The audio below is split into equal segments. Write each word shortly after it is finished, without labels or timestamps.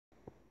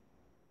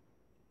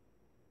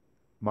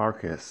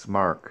Mark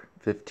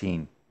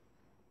 15.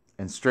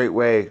 And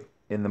straightway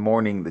in the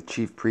morning the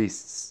chief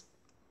priests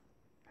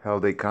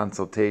held a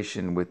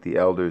consultation with the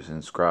elders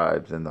and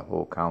scribes and the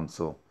whole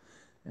council,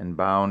 and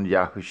bound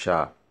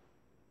Yahushua,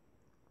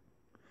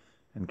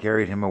 and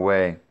carried him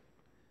away,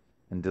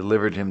 and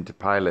delivered him to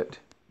Pilate.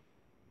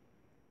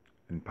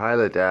 And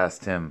Pilate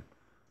asked him,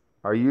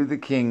 Are you the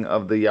king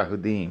of the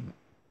Yahudim?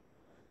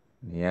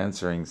 And he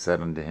answering said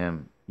unto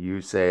him,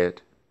 You say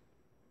it.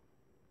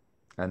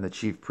 And the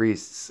chief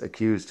priests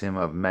accused him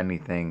of many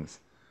things,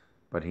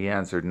 but he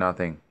answered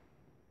nothing.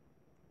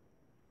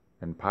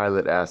 And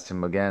Pilate asked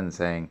him again,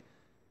 saying,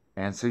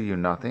 Answer you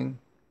nothing?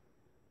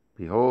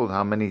 Behold,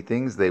 how many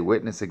things they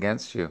witness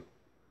against you.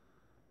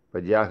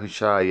 But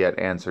Yahushua yet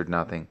answered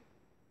nothing,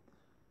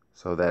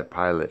 so that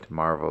Pilate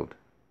marveled.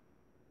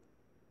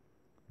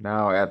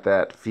 Now at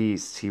that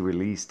feast he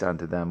released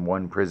unto them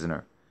one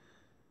prisoner,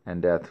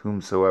 and doth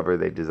whomsoever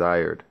they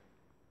desired.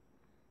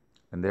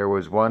 And there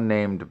was one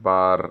named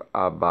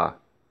Bar-Abba,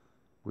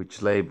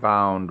 which lay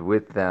bound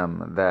with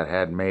them that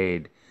had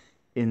made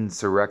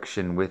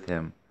insurrection with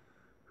him,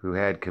 who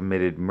had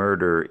committed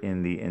murder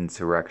in the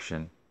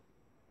insurrection.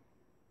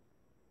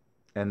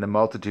 And the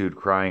multitude,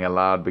 crying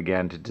aloud,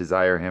 began to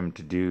desire him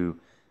to do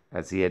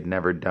as he had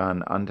never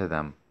done unto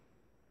them.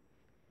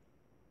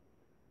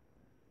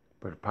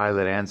 But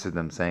Pilate answered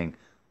them, saying,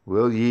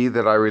 Will ye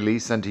that I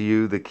release unto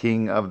you the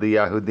king of the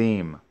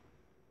Yahudim?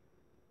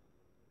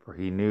 For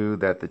he knew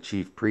that the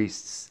chief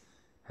priests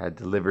had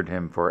delivered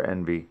him for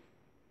envy.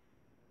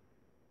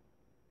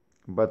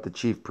 But the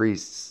chief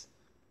priests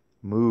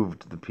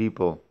moved the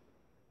people,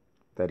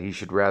 that he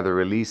should rather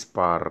release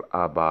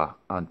Bar-Abba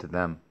unto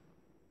them.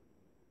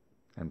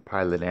 And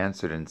Pilate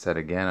answered and said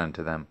again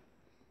unto them,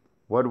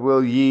 What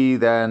will ye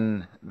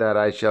then that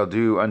I shall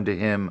do unto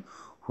him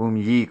whom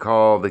ye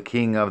call the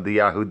king of the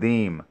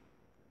Yahudim?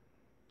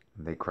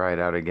 And they cried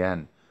out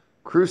again,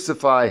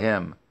 Crucify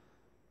him.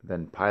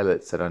 Then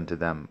Pilate said unto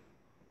them,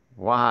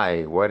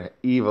 Why, what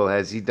evil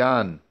has he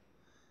done?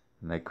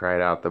 And they cried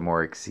out the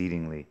more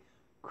exceedingly,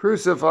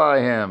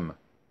 Crucify him.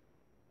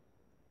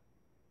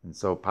 And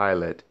so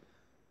Pilate,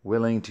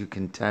 willing to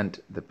content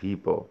the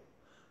people,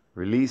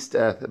 released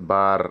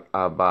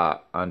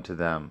Bar-Abba unto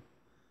them,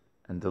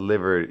 and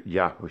delivered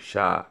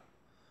Yahushua,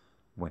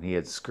 when he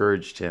had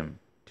scourged him,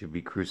 to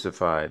be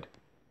crucified.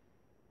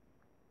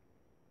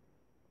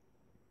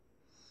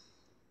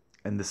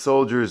 And the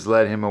soldiers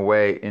led him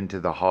away into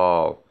the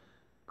hall,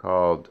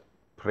 called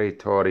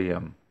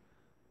Praetorium,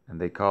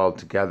 and they called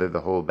together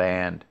the whole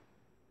band.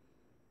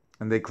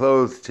 And they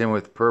clothed him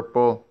with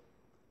purple,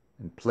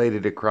 and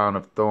plaited a crown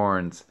of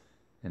thorns,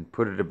 and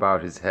put it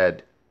about his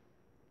head,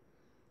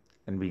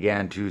 and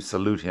began to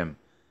salute him,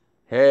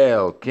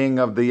 Hail, King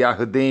of the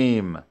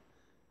Yahudim!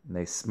 And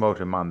they smote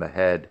him on the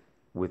head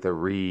with a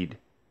reed,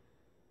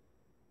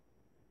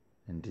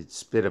 and did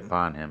spit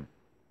upon him,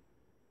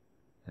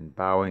 and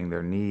bowing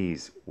their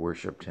knees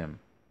worshipped him.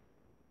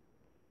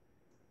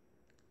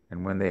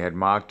 And when they had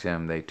mocked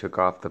him, they took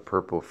off the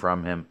purple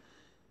from him,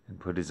 and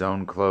put his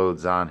own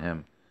clothes on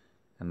him,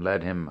 and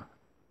led him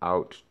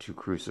out to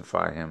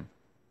crucify him.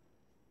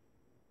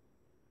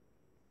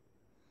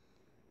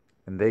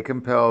 And they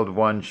compelled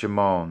one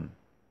Shimon,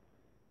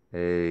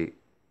 a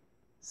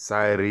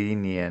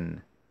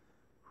Cyrenian,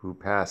 who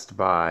passed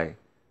by,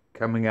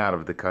 coming out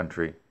of the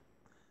country,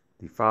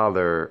 the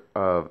father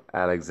of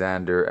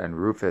Alexander and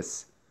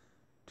Rufus,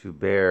 to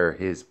bear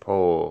his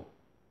pole.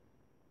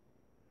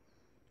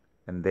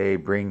 And they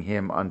bring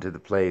him unto the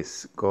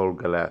place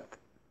Golgotha,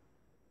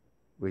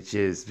 which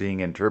is, being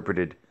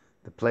interpreted,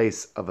 the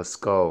place of a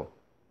skull.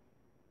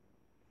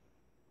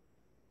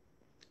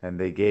 And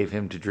they gave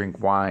him to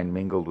drink wine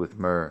mingled with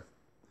myrrh,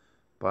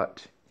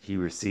 but he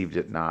received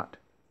it not.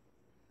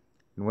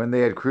 And when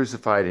they had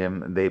crucified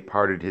him, they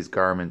parted his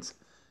garments,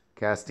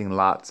 casting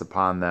lots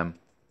upon them,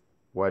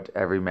 what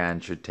every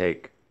man should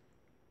take.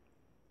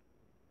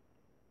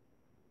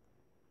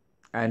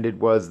 And it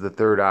was the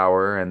 3rd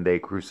hour, and they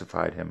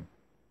crucified him.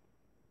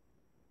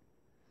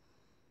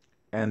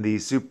 And the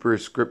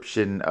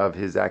superscription of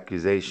his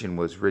accusation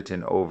was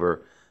written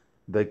over,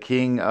 The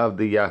King of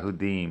the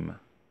Yahudim.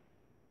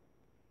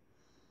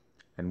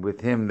 And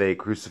with him they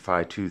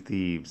crucify 2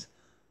 thieves,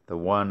 the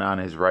one on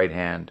his right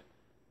hand,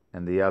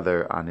 and the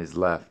other on his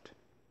left.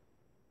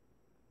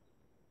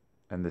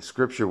 And the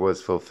scripture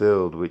was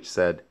fulfilled, which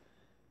said,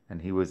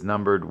 And he was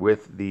numbered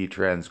with the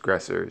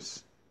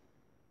transgressors.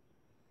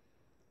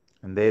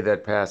 And they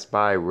that passed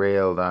by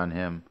railed on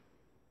him,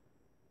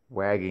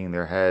 wagging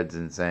their heads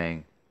and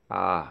saying,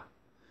 Ah,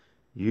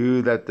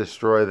 you that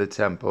destroy the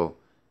temple,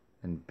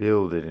 and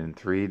build it in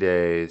 3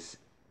 days,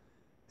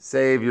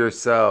 save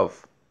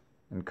yourself,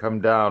 and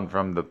come down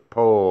from the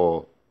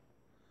pole.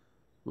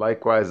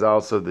 Likewise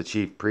also the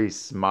chief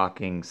priests,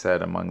 mocking,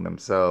 said among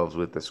themselves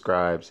with the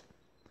scribes,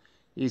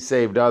 He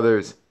saved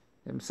others,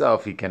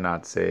 himself he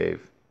cannot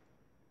save.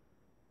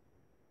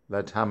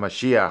 Let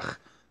Hamashiach,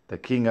 the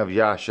king of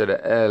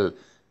Yashara'el,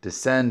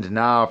 descend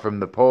now from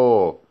the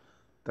pole,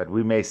 that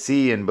we may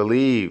see and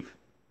believe.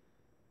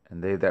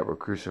 And they that were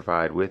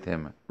crucified with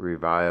him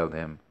reviled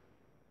him.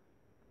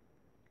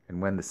 And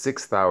when the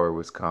 6th hour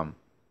was come,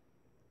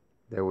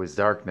 there was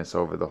darkness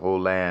over the whole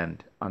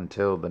land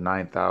until the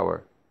 9th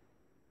hour.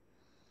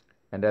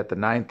 And at the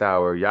 9th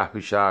hour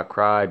Yahushua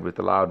cried with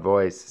a loud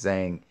voice,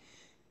 saying,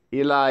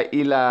 Eli,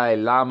 Eli,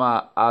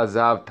 lama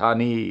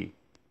azavtani,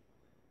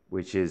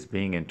 which is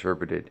being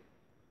interpreted,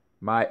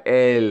 my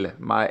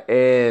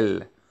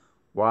El,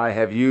 why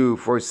have you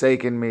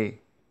forsaken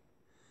me?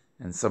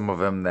 And some of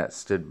them that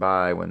stood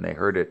by when they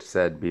heard it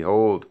said,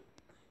 Behold,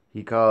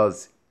 he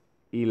calls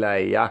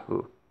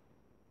HalleluYAH.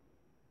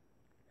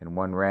 And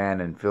one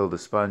ran and filled a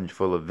sponge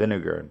full of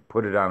vinegar and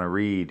put it on a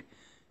reed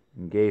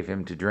and gave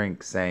him to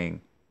drink, saying,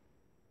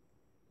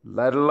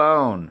 Let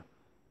alone,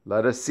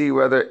 let us see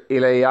whether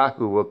HalleluYAH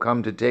will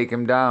come to take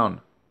him down.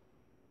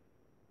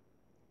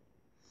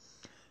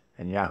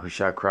 And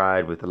Yahushua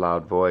cried with a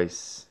loud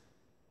voice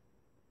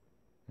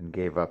and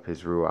gave up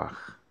his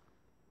ruach.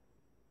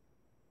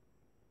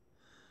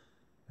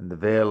 And the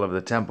veil of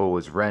the temple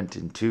was rent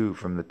in two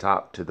from the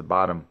top to the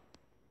bottom.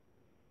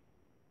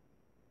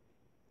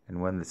 And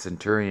when the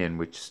centurion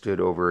which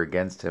stood over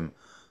against him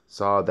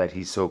saw that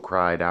he so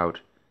cried out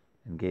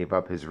and gave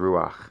up his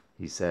ruach,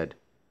 he said,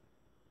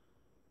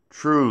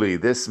 Truly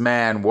this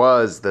man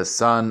was the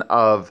Son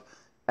of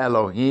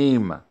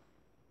Elohim.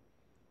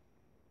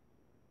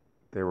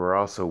 There were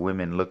also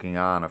women looking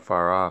on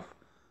afar off,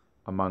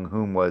 among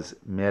whom was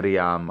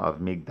Miriam of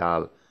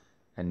Migdal,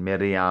 and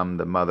Miriam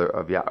the mother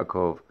of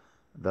Yaakov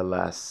the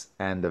Less,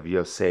 and of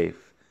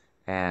Yosef,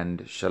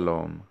 and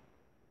Shalom,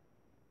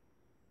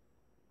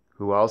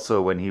 who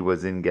also when he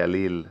was in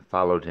Galilee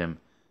followed him,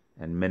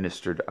 and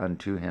ministered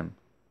unto him.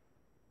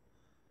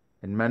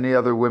 And many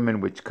other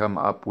women which come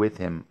up with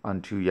him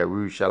unto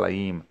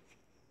Jerusalem.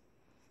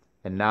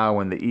 And now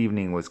when the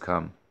evening was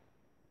come,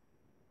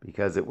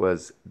 because it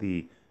was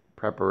the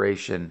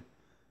preparation,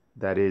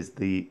 that is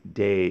the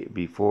day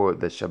before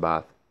the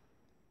Shabbat,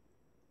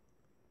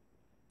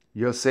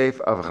 Yosef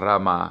of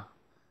Ramah,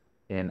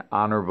 an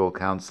honorable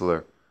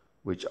counselor,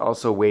 which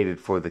also waited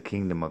for the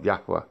kingdom of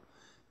Yahweh,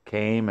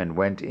 came and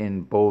went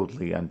in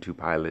boldly unto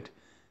Pilate,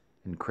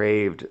 and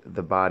craved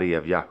the body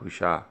of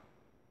Yahushua.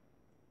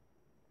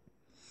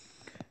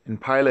 And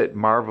Pilate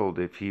marveled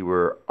if he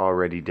were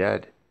already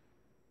dead.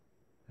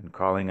 And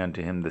calling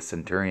unto him the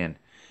centurion,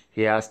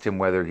 he asked him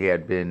whether he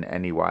had been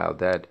any while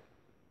dead.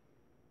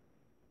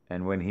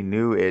 And when he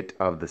knew it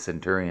of the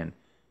centurion,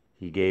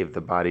 he gave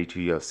the body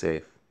to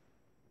Yosef.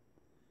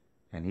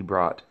 And he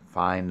brought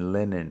fine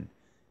linen,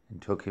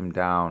 and took him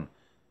down,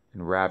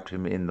 and wrapped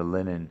him in the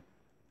linen,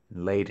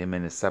 and laid him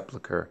in a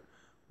sepulchre,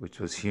 which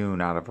was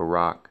hewn out of a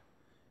rock,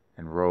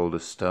 and rolled a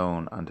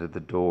stone unto the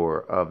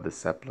door of the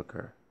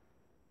sepulchre.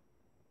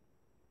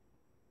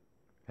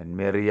 And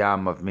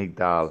Miriam of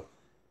Migdal,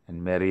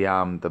 and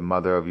Miriam the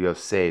mother of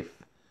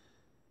Yosef,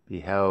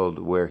 beheld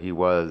where he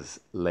was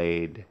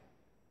laid.